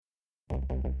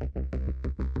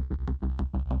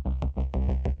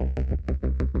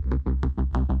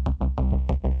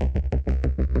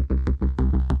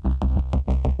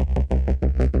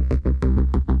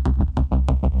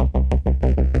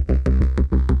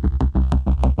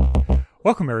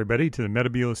Welcome, everybody, to the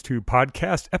Metabolist 2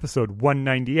 podcast, episode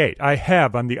 198. I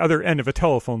have on the other end of a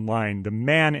telephone line the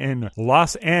man in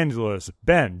Los Angeles,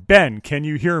 Ben. Ben, can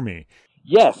you hear me?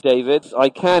 Yes, David, I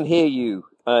can hear you.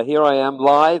 Here I am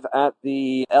live at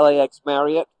the LAX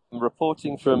Marriott,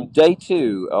 reporting from day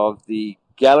 2 of the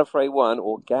Gallifrey One,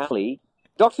 or Galley,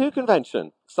 Doctor Who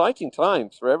convention. Exciting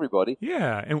times for everybody.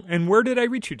 Yeah, and where did I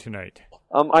reach you tonight?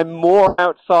 I'm more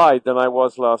outside than I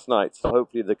was last night, so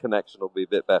hopefully the connection will be a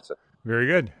bit better. Very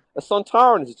good. A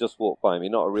Sontaran has just walked by me,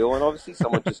 not a real one, obviously.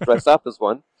 Someone just dressed up as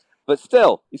one. But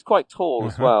still, he's quite tall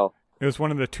as well. It was one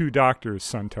of the two doctors'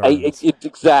 Sontarans.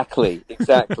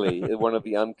 Exactly. One of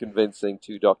the unconvincing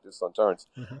two doctors' Sontarans.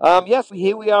 Yes,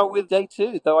 here we are with day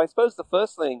 2, though I suppose the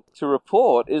first thing to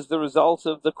report is the result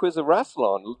of the Quiz of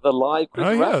Rassilon, the live Quiz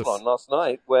of Rassilon last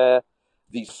night, where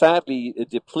the sadly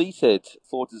depleted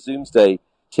Thought of Zoomsday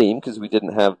team, because we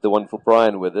didn't have the wonderful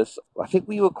Brian with us, I think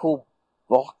we were called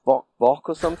Bok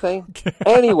or something.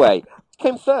 Anyway,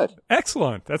 came third.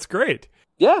 Excellent. That's great.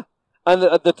 Yeah. And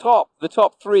the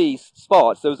top 3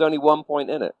 spots, there was only 1 point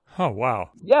in it. Oh, wow.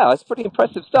 Yeah, it's pretty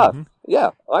impressive stuff. Mm-hmm. Yeah,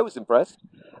 I was impressed.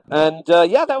 And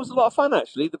that was a lot of fun,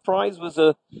 actually. The prize was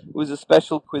a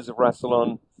special Quiz of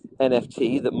Rassilon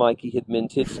NFT that Mikey had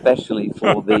minted specially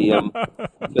for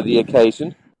the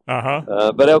occasion.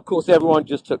 But of course, everyone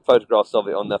just took photographs of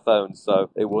it on their phones, so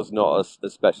it was not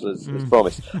as special as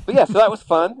promised. But yeah, so that was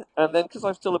fun. And then, because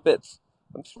I'm still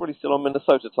on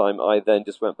Minnesota time, I then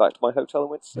just went back to my hotel and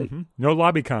went to sleep. Mm-hmm. No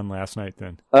LobbyCon last night,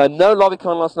 then? No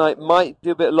LobbyCon last night. Might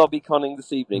do a bit of LobbyConning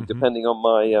this evening, depending on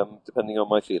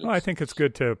my feelings. Well, I think it's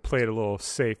good to play it a little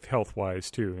safe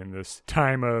health-wise, too, in this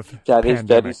time of that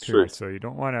pandemic, is true. So you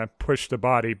don't want to push the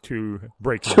body to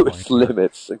breaking to its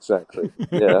limits, exactly.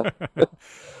 Yeah.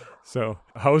 So,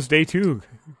 how's day 2?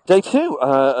 Day 2,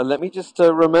 let me just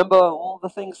remember all the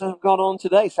things that have gone on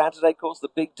today. Saturday, of course, the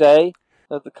big day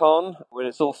at the con, when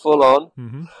it's all full on.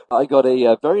 Mm-hmm. I got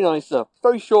a very nice,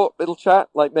 very short little chat,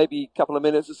 like maybe a couple of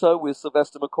minutes or so, with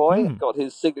Sylvester McCoy. Got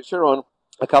his signature on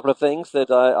a couple of things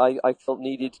that I felt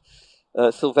needed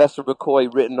Sylvester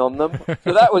McCoy written on them.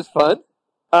 So that was fun.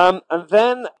 And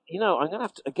then, I'm gonna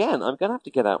have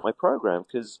to get out my program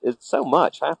because so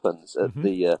much happens at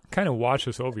the. Kind of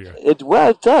washes over you. It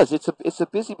does. It's a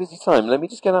busy time. Let me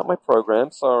just get out my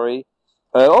program. Sorry.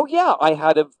 I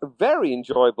had a very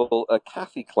enjoyable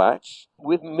Kaffeeklatsch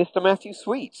with Mr. Matthew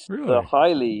Sweet, the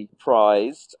highly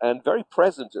prized and very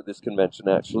present at this convention,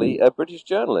 actually, a British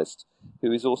journalist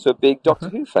who is also a big Doctor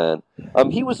Who fan.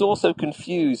 He was also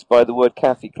confused by the word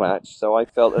Kaffeeklatsch, so I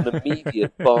felt an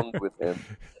immediate bond with him.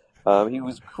 He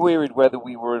was queried whether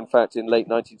we were, in fact, in late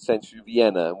 19th century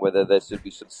Vienna and whether there should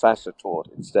be some Sacha taught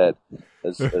instead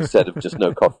of just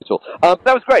no coffee at all.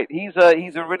 That was great. He's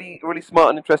a really, really smart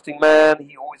and interesting man.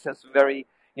 He always has some very...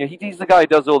 he's the guy who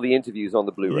does all the interviews on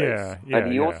the Blu-rays.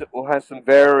 And he also has some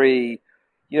very...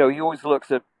 he always looks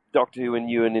at Doctor Who and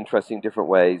you in interesting different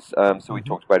ways. So we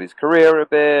talked about his career a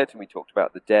bit, and we talked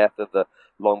about the death of the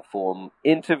long-form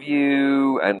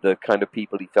interview and the kind of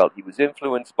people he felt he was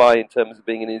influenced by in terms of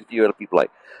being an interviewer, people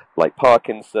like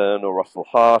Parkinson or Russell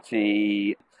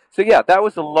Harty. So yeah, that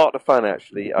was a lot of fun,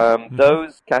 actually.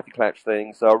 Those Kaffeeklatsch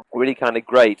things are really kind of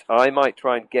great. I might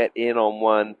try and get in on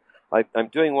one. I'm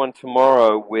doing one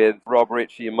tomorrow with Rob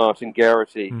Ritchie and Martin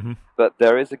Garrity, but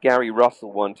there is a Gary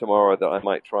Russell one tomorrow that I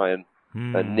might try and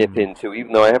nip into,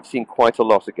 even though I have seen quite a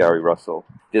lot of Gary Russell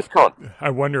this con. I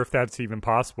wonder if that's even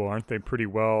possible. Aren't they pretty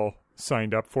well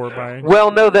signed up for it by...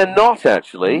 Well, no, they're not,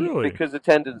 actually, because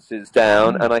attendance is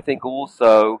down, and I think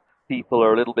also people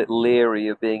are a little bit leery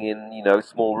of being in,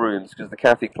 small rooms, because the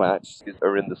Kaffeeklatsch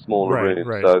are in the smaller rooms.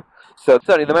 Right. So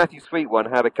certainly the Matthew Sweet one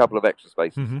had a couple of extra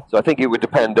spaces. So I think it would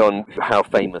depend on how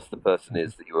famous the person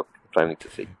is that you were planning to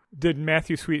see. Did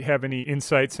Matthew Sweet have any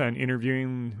insights on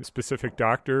interviewing specific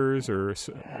doctors or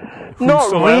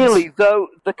Not really, though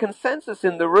the consensus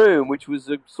in the room, which was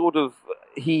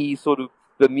he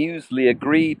bemusedly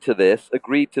agreed to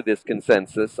this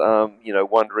consensus,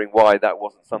 wondering why that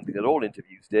wasn't something that all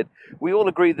interviews did. We all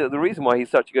agreed that the reason why he's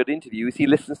such a good interview is he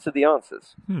listens to the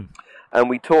answers. And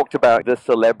we talked about the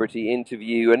celebrity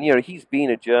interview, and he's been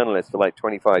a journalist for like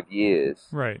 25 years.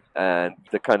 Right. And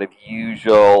the kind of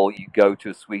usual, you go to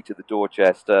a suite at the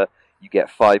Dorchester, you get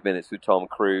 5 minutes with Tom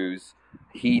Cruise.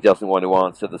 He doesn't want to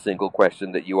answer the single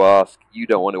question that you ask. You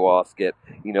don't want to ask it.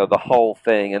 The whole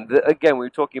thing. And again, we were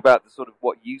talking about the sort of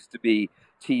what used to be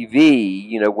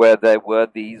TV, where there were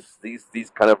these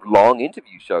kind of long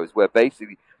interview shows where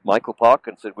basically Michael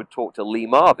Parkinson would talk to Lee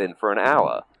Marvin for an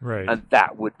hour. Right. And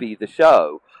that would be the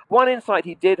show. One insight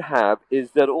he did have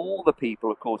is that all the people,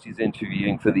 of course, he's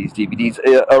interviewing for these DVDs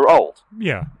are old.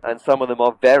 Yeah. And some of them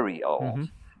are very old.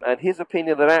 And his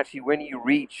opinion that actually when you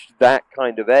reach that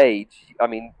kind of age, I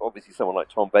mean, obviously someone like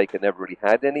Tom Baker never really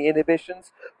had any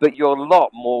inhibitions, but you're a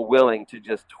lot more willing to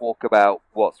just talk about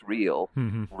what's real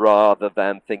rather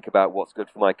than think about what's good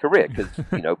for my career. Because,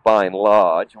 by and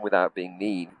large, and without being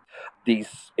mean,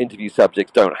 these interview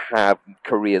subjects don't have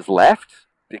careers left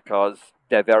because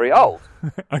they're very old.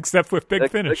 Except with Big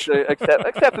Finish.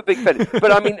 Except for Big Finish.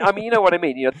 But I mean, you know what I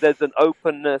mean. There's an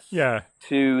openness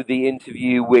to the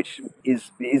interview which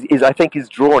is I think is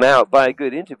drawn out by a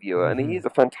good interviewer, and he's a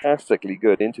fantastically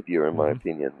good interviewer in my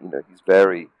opinion. He's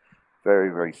very, very,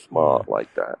 very smart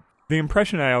like that. The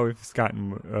impression I always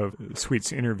gotten of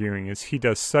Sweet's interviewing is he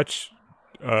does such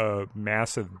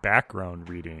massive background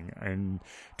reading and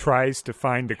tries to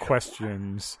find the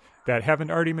questions that haven't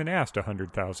already been asked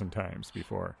 100,000 times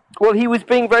before. Well, he was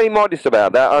being very modest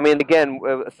about that. I mean, again,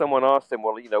 someone asked him,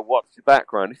 well, what's your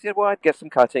background? He said, well, I'd get some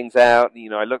cuttings out.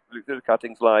 I looked through the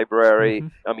cuttings library.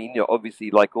 I mean, obviously,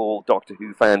 like all Doctor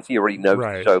Who fans, he already knows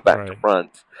the show back to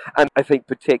front. And I think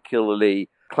particularly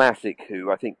classic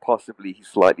Who, I think possibly he's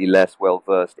slightly less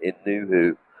well-versed in New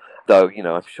Who. Though,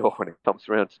 I'm sure when it comes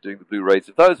around to doing the Blu-rays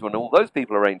of those, when all those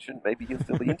people are ancient, maybe he'll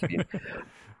still be interviewed.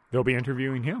 They'll be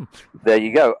interviewing him. There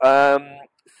you go.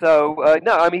 No,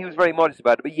 I mean, he was very modest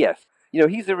about it. But yes,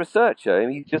 he's a researcher. I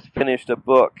mean, he just finished a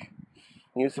book.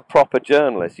 He was a proper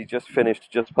journalist. He just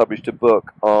published a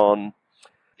book on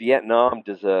Vietnam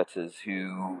deserters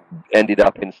who ended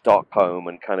up in Stockholm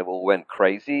and kind of all went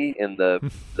crazy in the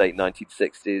late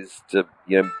 1960s to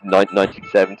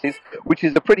 1970s, which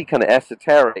is a pretty kind of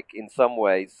esoteric, in some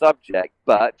ways, subject,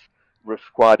 but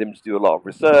required him to do a lot of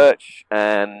research,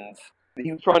 and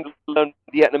he was trying to learn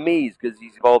Vietnamese because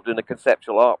he's involved in a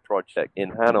conceptual art project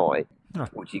in Hanoi,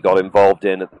 which he got involved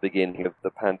in at the beginning of the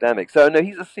pandemic. So, no,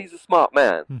 he's a smart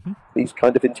man. He's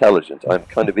kind of intelligent. I'm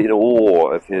kind of in awe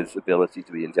of his ability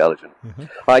to be intelligent.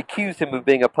 I accused him of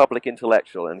being a public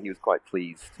intellectual, and he was quite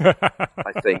pleased,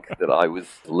 I think, that I was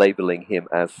labeling him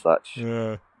as such.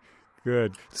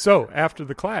 Good. So, after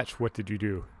the Klatsch, what did you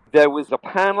do? There was a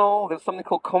panel. There was something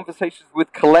called Conversations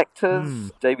with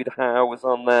Collectors. David Howe was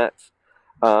on that.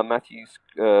 Matthew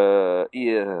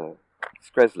Ian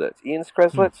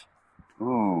Skreslet?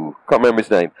 Ooh, can't remember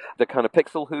his name. The kind of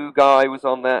Pixel Who guy was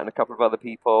on that, and a couple of other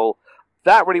people.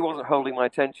 That really wasn't holding my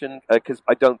attention, because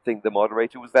I don't think the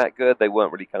moderator was that good. They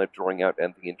weren't really kind of drawing out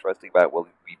anything interesting about, well,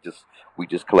 we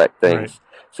just collect things. Right.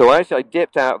 So actually I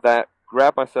dipped out of that,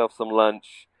 grabbed myself some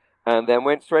lunch, and then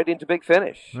went straight into Big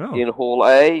Finish. In Hall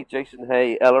A. Jason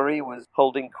Hay Ellery was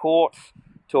holding court,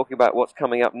 talking about what's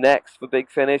coming up next for Big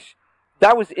Finish.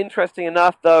 That was interesting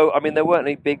enough, though. I mean, there weren't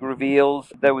any big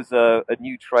reveals. There was a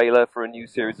new trailer for a new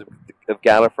series of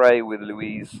Gallifrey with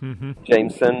Louise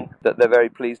Jameson that they're very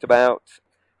pleased about.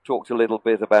 Talked a little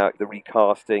bit about the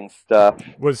recasting stuff.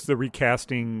 Was the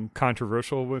recasting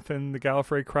controversial within the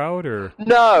Gallifrey crowd, or?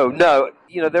 No.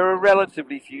 There are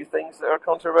relatively few things that are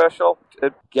controversial.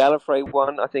 At Gallifrey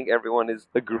One, I think everyone is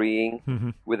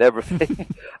agreeing with everything.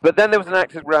 But then there was an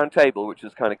actors' round table, which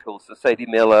was kind of cool. So Sadie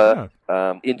Miller,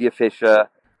 India Fisher,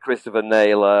 Christopher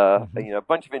Naylor, a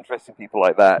bunch of interesting people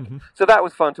like that. So that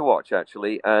was fun to watch,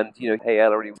 actually. And, Hay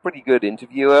Ellery was a pretty good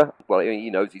interviewer. Well, he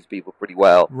knows these people pretty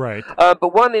well. Right.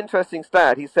 But one interesting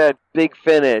stat, he said, Big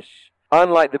Finish,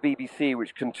 unlike the BBC,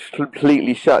 which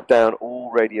completely shut down all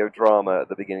radio drama at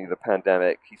the beginning of the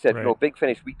pandemic, he said, Big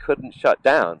Finish, we couldn't shut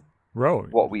down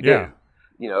what we do.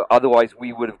 Otherwise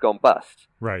we would have gone bust.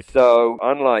 Right. So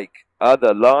unlike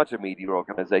other larger media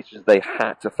organizations, they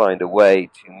had to find a way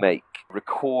to make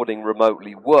recording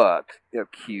remotely work.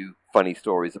 Cue funny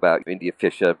stories about India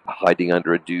Fisher hiding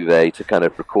under a duvet to kind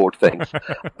of record things.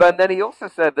 But then he also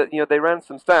said that, they ran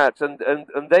some stats and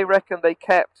they reckon they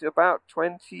kept about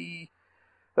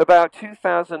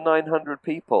 2,900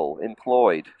 people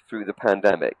employed through the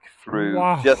pandemic, through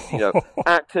just,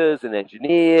 actors and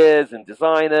engineers and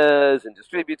designers and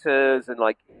distributors and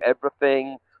like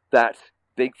everything that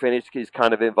Big Finish is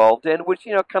kind of involved in, which,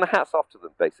 kind of hats off to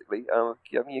them, basically.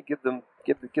 You give them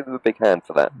a big hand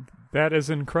for that. That is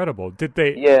incredible. Did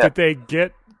they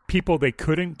get people they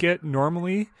couldn't get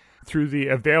normally through the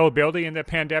availability in the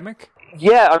pandemic?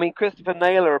 Yeah, I mean, Christopher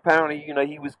Naylor, apparently, he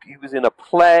was in a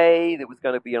play that was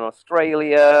going to be in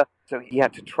Australia, so he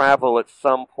had to travel at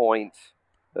some point.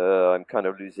 I'm kind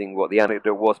of losing what the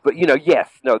anecdote was, but,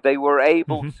 they were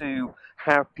able to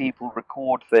have people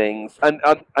record things, and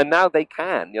now they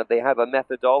can. They have a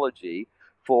methodology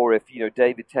for if,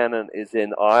 David Tennant is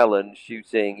in Ireland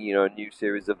shooting, a new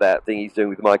series of that thing he's doing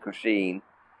with Michael Sheen,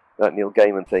 that Neil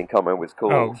Gaiman thing, can't remember what it's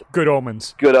called. Oh, Good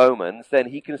Omens. Good Omens, then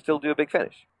he can still do a Big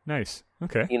Finish. Nice.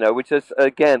 Okay. Which is,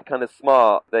 again, kind of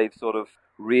smart. They've sort of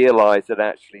realized that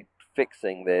actually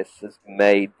fixing this has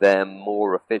made them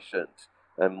more efficient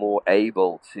and more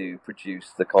able to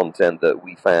produce the content that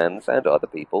we fans and other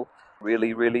people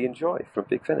really, really enjoy from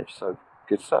Big Finish. So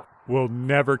good stuff. We'll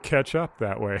never catch up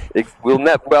that way. We'll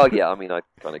never. Well, yeah. I mean, I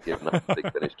kind of given up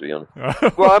Big Finish, to be honest.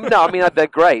 Well, no. I mean, they're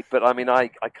great, but I mean, I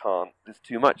can't. There's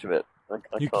too much of it.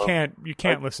 You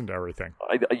can't listen to everything.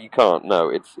 You can't. No,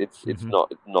 it's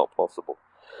not possible.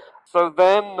 So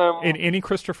then, any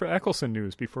Christopher Eccleston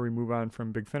news before we move on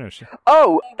from Big Finish?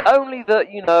 Oh, only that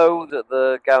that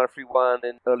the Gallifrey One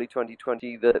in early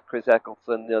 2020 that Chris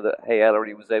Eccleston, that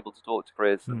Ellery was able to talk to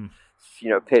Chris and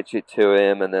pitch it to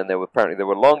him, and then there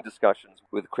were long discussions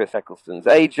with Chris Eccleston's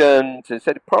agent. He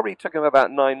said it probably took him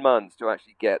about 9 months to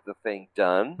actually get the thing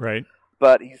done. Right.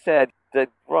 But he said, the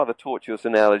rather tortuous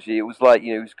analogy, it was like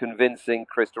he was convincing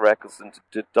Christopher Eccleston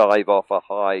to dive off a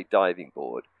high diving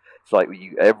board. It's like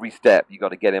every step, you got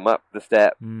to get him up the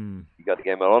step, you got to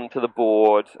get him onto the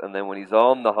board, and then when he's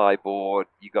on the high board,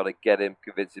 you got to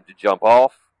convince him to jump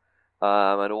off,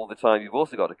 and all the time you've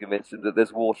also got to convince him that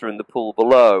there's water in the pool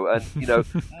below. And,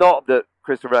 not that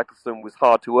Christopher Eccleston was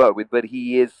hard to work with, but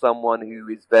he is someone who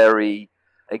is very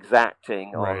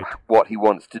exacting on what he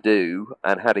wants to do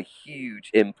and had a huge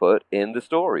input in the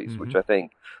stories, which I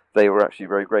think they were actually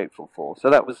very grateful for. So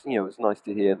that was, it was nice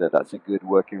to hear that that's a good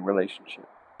working relationship.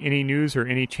 Any news or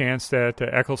any chance that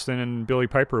Eccleston and Billy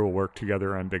Piper will work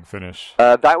together on Big Finish?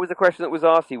 That was a question that was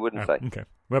asked. He wouldn't say. Okay.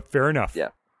 Well, fair enough. Yeah.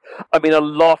 I mean, a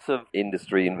lot of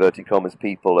industry, inverted commas,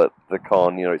 people at the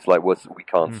con, it's like, we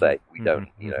can't say. We don't,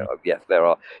 yes, there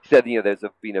are. He said, there's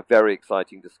been a very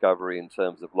exciting discovery in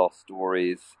terms of lost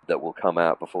stories that will come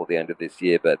out before the end of this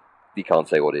year, but he can't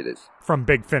say what it is. From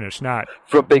Big Finish, not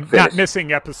from Big Finish. Not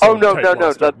missing episodes. Oh, no.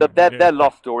 Their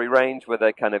lost story range where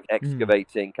they're kind of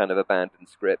excavating kind of abandoned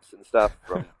scripts and stuff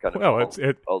from kind of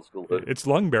old school. It's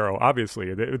Lung Barrow, obviously.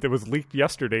 It was leaked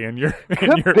yesterday in your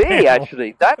Could be, panel.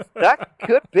 Actually. That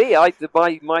could be.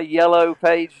 My yellow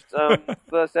paged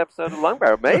first episode of Lung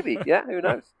Barrow. Maybe. Yeah, who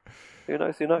knows? Who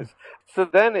knows? So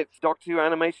then it's Doctor Who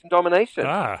Animation Domination.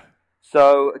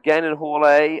 So, again, in Hall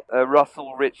A,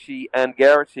 Russell, Ritchie, and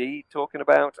Garrity talking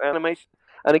about animation.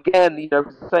 And again, the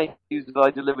same news that I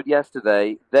delivered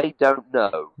yesterday, they don't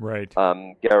know. Right.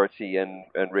 Garrity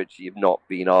and Ritchie have not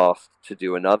been asked to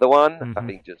do another one,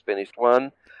 having just finished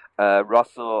one. Gary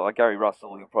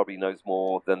Russell, who probably knows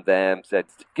more than them, said,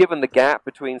 given the gap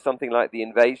between something like The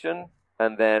Invasion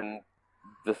and then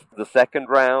the second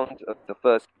round of the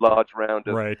first large round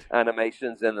of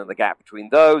animations, and then the gap between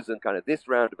those and kind of this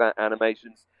round of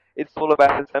animations, it's all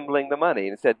about assembling the money.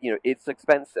 And it said, it's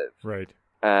expensive. Right.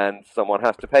 And someone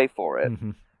has to pay for it.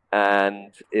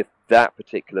 And if that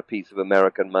particular piece of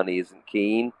American money isn't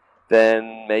keen,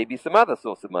 then maybe some other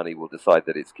source of money will decide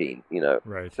that it's keen,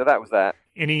 Right. So that was that.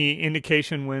 Any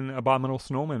indication when Abominable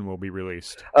Snowmen will be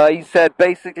released? He said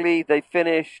basically they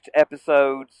finished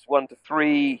episodes 1 to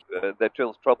 3. They're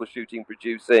still troubleshooting,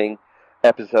 producing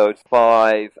episodes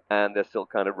 5, and they're still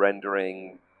kind of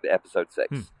rendering episode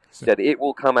 6. Said it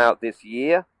will come out this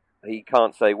year. He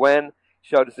can't say when.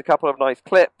 Showed us a couple of nice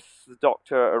clips. The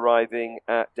Doctor arriving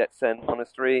at Detsen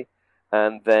Monastery,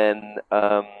 and then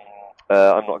I'm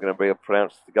not going to be able to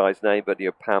pronounce the guy's name, but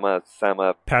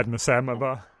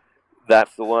Padmasamava.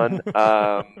 That's the one.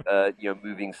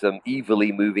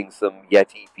 Evilly moving some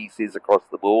Yeti pieces across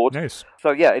the board. Nice.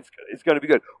 So yeah, it's going to be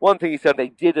good. One thing he said they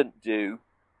didn't do,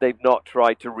 they've not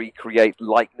tried to recreate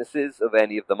likenesses of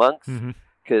any of the monks,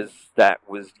 because that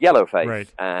was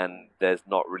Yellowface, and there's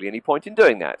not really any point in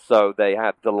doing that. So they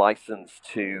had the license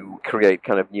to create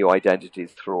kind of new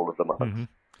identities for all of the monks.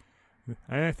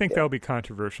 I think that'll be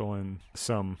controversial in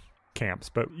some camps,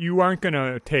 but you aren't going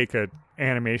to take an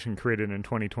animation created in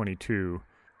 2022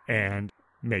 and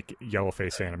make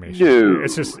Yellowface animation. No.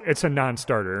 It's a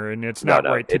non-starter, and it's not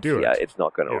right to do it. Yeah, it's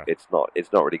not going to. Yeah. It's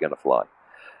not really going to fly.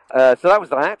 So that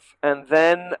was that, and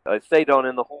then I stayed on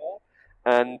in the hall,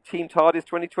 and Team TARDIS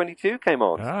 2022 came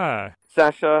on.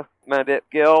 Sacha, Mandeep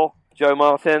Gill, Joe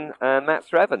Martin, and Matt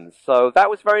Strevens. So that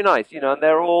was very nice, and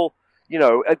they're all.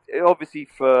 Obviously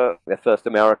for their first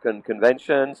American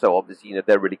convention, so obviously,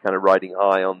 they're really kind of riding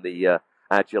high on the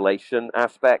adulation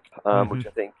aspect, which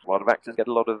I think a lot of actors get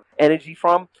a lot of energy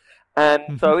from.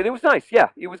 And so it was nice, yeah,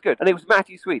 it was good. And it was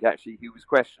Matthew Sweet, actually, who was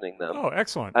questioning them. Oh,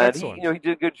 excellent, and excellent. He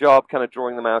did a good job kind of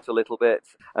drawing them out a little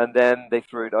bit. And then they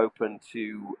threw it open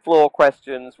to floor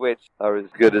questions, which are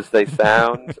as good as they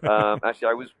sound. Actually,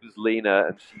 I was Lena,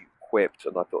 and she quipped,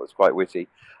 and I thought it was quite witty.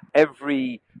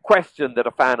 Every question that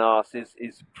a fan asks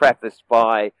is prefaced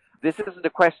by, this isn't a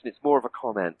question, it's more of a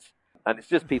comment. And it's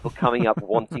just people coming up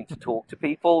wanting to talk to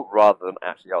people rather than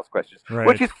actually ask questions, Right.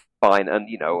 which is fine. And,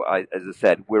 as I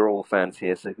said, we're all fans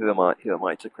here, so who am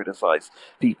I to criticize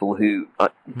people who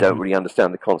don't really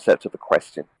understand the concept of a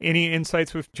question? Any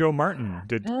insights with Joe Martin?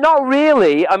 Not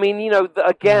really. I mean,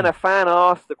 again, a fan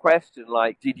asked the question,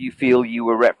 like, did you feel you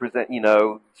were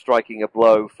striking a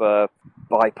blow for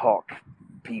BIPOC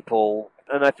people?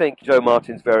 And I think Joe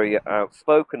Martin's very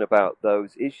outspoken about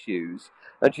those issues.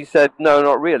 And she said, no,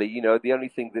 not really. The only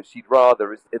thing that she'd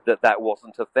rather is that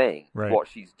wasn't a thing. Right. What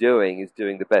she's doing is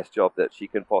doing the best job that she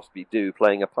can possibly do,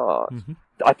 playing a part. Mm-hmm.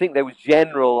 I think there was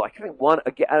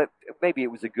maybe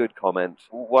it was a good comment.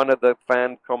 One of the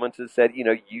fan commenters said,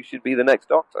 you should be the next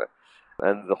Doctor.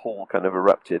 And the hall kind of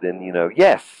erupted in,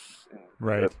 yes.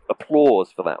 Right.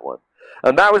 Applause for that one.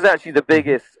 And that was actually the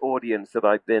biggest audience that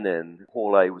I've been in.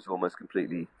 Hall A was almost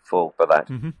completely full for that.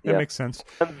 Mm-hmm. That makes sense.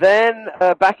 And then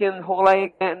back in Hall A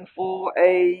again for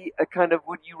a kind of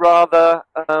would you rather,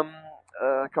 I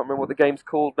can't remember what the game's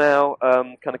called now,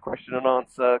 kind of question and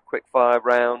answer, quick fire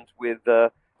round with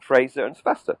Fraser and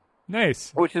Sylvester.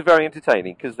 Nice. Which is very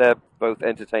entertaining because they're both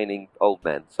entertaining old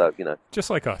men. So, Just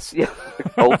like us. Yeah,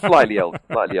 slightly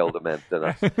older men than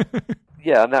us.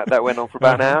 Yeah, and that went on for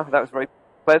about an hour. That was very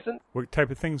pleasant. What type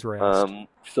of things were asked?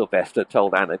 Sylvester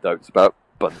told anecdotes about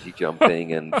bungee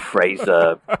jumping, and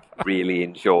Fraser really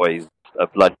enjoys a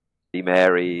Bloody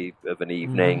Mary of an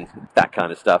evening, that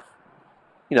kind of stuff.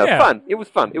 Fun. It was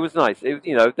fun. It was nice.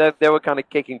 They were kind of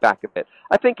kicking back a bit.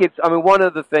 I think one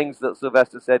of the things that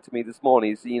Sylvester said to me this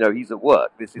morning is, he's at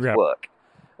work. This is work.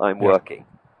 I'm working.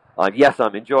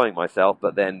 I'm enjoying myself,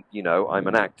 but then, I'm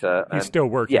an actor. He's still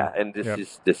working. Yeah, and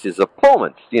this is a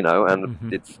performance,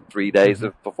 and it's 3 days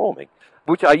of performing,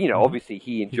 which obviously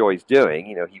he enjoys doing.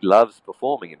 He loves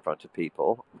performing in front of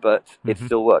people, but it's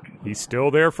still work. He's still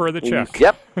there for the check.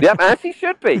 Yep, as he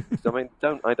should be. So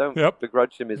I don't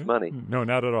begrudge him his money. No,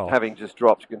 not at all. Having just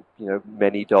dropped,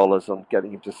 many dollars on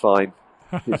getting him to sign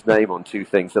his name on 2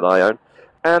 things that I own,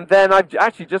 and then I've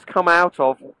actually just come out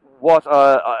of what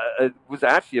was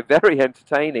actually a very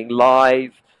entertaining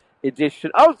live edition.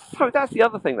 Oh, sorry, that's the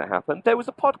other thing that happened. There was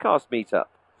a podcast meetup.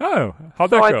 Oh, how'd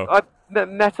that go? I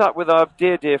met up with our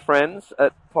dear friends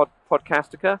at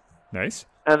Podcastica. Nice.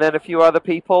 And then a few other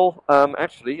people.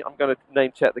 Actually, I'm going to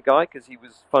name check the guy because he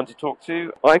was fun to talk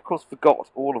to. I, of course,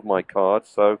 forgot all of my cards,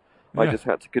 so I just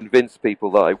had to convince people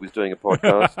that I was doing a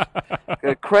podcast.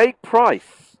 Craig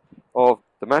Price of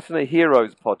the Matinee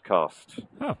Heroes podcast.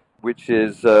 Oh. Which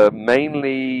is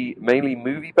mainly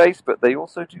movie-based, but they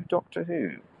also do Doctor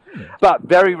Who. But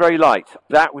very, very light.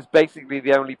 That was basically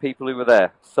the only people who were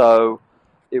there. So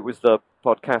it was the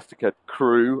Podcastica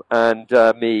crew and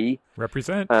me.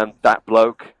 Represent. And that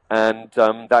bloke, and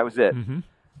that was it. Mm-hmm.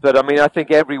 But, I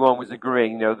think everyone was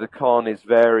agreeing, the con is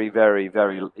very, very,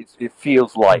 very... It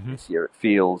feels light this year. It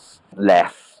feels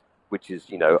less, which is,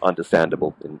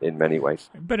 understandable in many ways.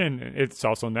 But it's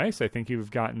also nice. I think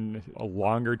you've gotten a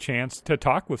longer chance to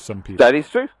talk with some people. That is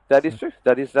true. That is true.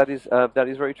 That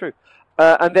is very true.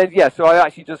 And then, so I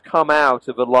actually just come out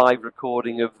of a live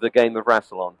recording of the Game of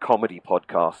Rassilon comedy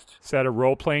podcast. Is that a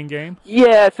role-playing game?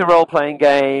 Yeah, it's a role-playing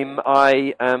game.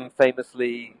 I am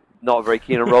famously not very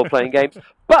keen on role-playing games,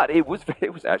 but it was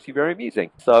actually very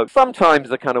amusing. So sometimes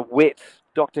the kind of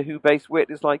Doctor Who-based wit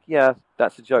is like, yeah,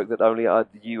 that's a joke that only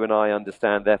you and I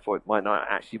understand, therefore it might not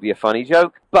actually be a funny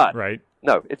joke. But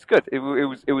no, it's good. It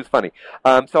was funny.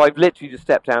 So I've literally just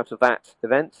stepped out of that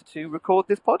event to record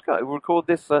this podcast. We'll record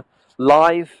this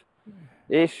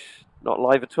live-ish, not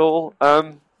live at all,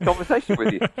 conversation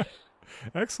with you.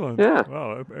 Excellent. Yeah.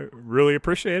 Well, I really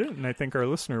appreciate it, and I think our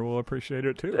listener will appreciate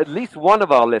it too. At least one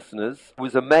of our listeners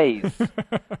was amazed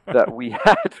that we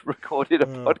had recorded a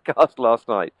podcast last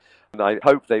night. And I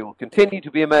hope they will continue to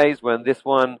be amazed when this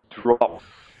one drops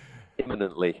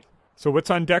imminently. So what's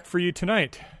on deck for you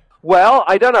tonight? Well,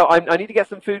 I don't know. I need to get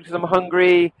some food because I'm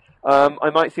hungry. I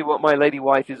might see what my lady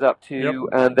wife is up to,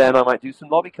 and then I might do some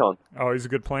LobbyCon. Always a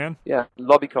good plan? Yeah,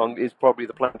 LobbyCon is probably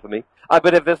the plan for me.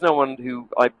 But if there's no one who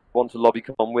I want to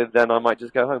LobbyCon with, then I might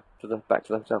just go home, back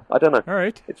to the hotel. I don't know. All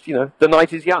right. It's, the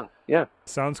night is young. Yeah.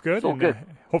 Sounds good. It's all good.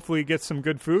 Hopefully you get some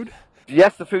good food.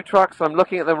 Yes, the food trucks. I'm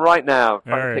looking at them right now,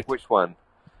 trying to pick which one.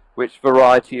 Which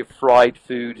variety of fried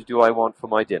food do I want for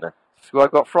my dinner? So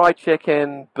I've got fried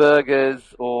chicken, burgers,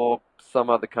 or some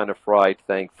other kind of fried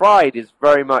thing. Fried is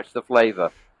very much the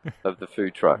flavor of the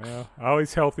food trucks. Yeah,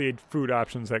 always healthy food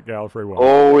options at Gallifrey One.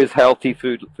 Always healthy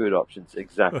food options,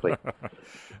 exactly.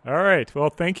 All right. Well,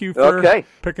 thank you for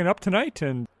picking up tonight,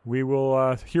 and we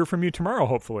will hear from you tomorrow,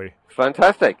 hopefully.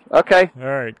 Fantastic. Okay. All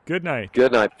right. Good night.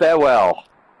 Good night. Farewell.